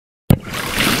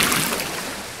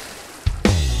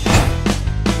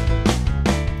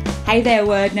Hey there,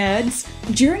 word nerds!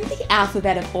 During the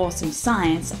Alphabet of Awesome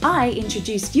Science, I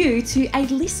introduced you to a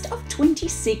list of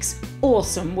 26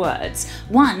 awesome words,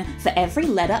 one for every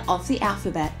letter of the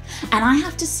alphabet. And I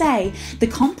have to say, the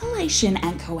compilation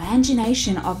and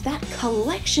coangination of that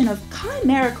collection of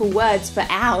chimerical words for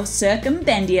our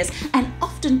circumbendious and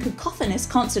often cacophonous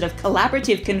concert of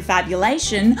collaborative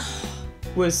confabulation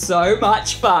was so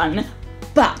much fun.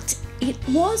 But it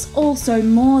was also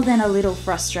more than a little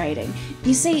frustrating.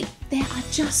 You see, there are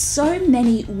just so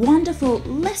many wonderful,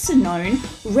 lesser known,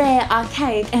 rare,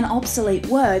 archaic and obsolete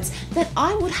words that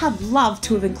I would have loved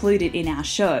to have included in our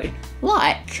show.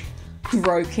 Like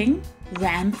croaking,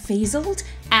 ramfizzled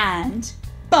and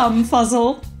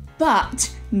bumfuzzle.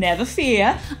 But never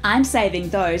fear, I'm saving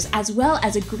those as well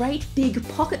as a great big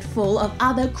pocket full of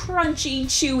other crunchy,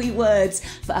 chewy words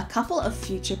for a couple of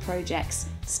future projects.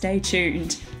 Stay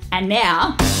tuned. And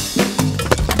now,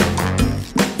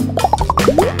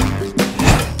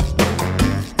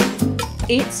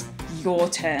 it's your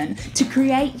turn to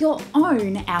create your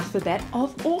own alphabet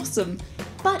of awesome.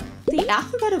 But the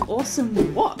alphabet of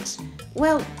awesome what?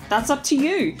 Well, that's up to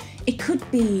you. It could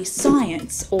be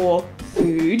science or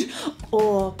food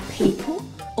or people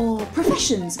or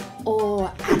professions or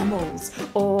animals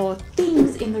or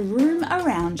things in the room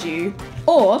around you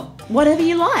or whatever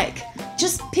you like.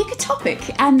 Just pick a topic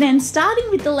and then starting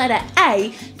with the letter A,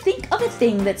 think of a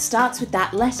thing that starts with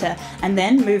that letter and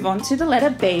then move on to the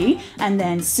letter B and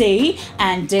then C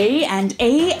and D and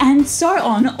E and so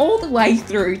on all the way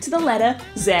through to the letter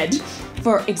Z.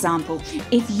 For example,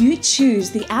 if you choose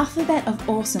the alphabet of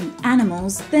awesome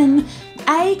animals, then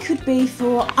A could be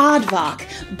for aardvark,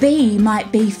 B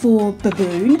might be for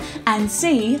baboon, and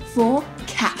C for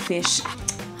catfish.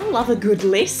 I love a good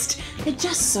list. They're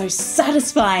just so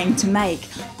satisfying to make.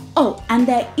 Oh, and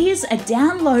there is a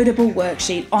downloadable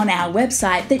worksheet on our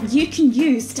website that you can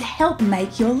use to help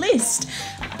make your list.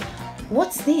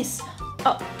 What's this?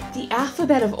 Oh, the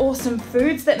alphabet of awesome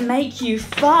foods that make you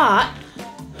fart.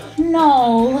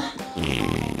 No,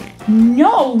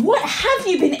 what have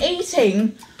you been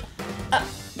eating?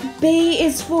 B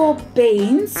is for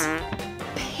beans,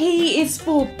 P is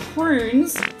for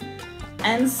prunes,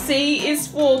 and C is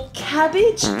for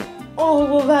cabbage? Oh,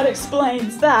 well that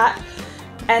explains that.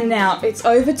 And now it's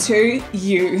over to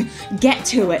you. Get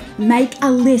to it. Make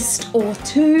a list or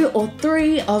 2 or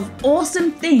 3 of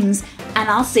awesome things and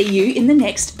I'll see you in the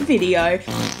next video.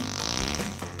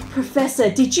 Professor,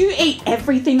 did you eat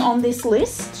everything on this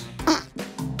list?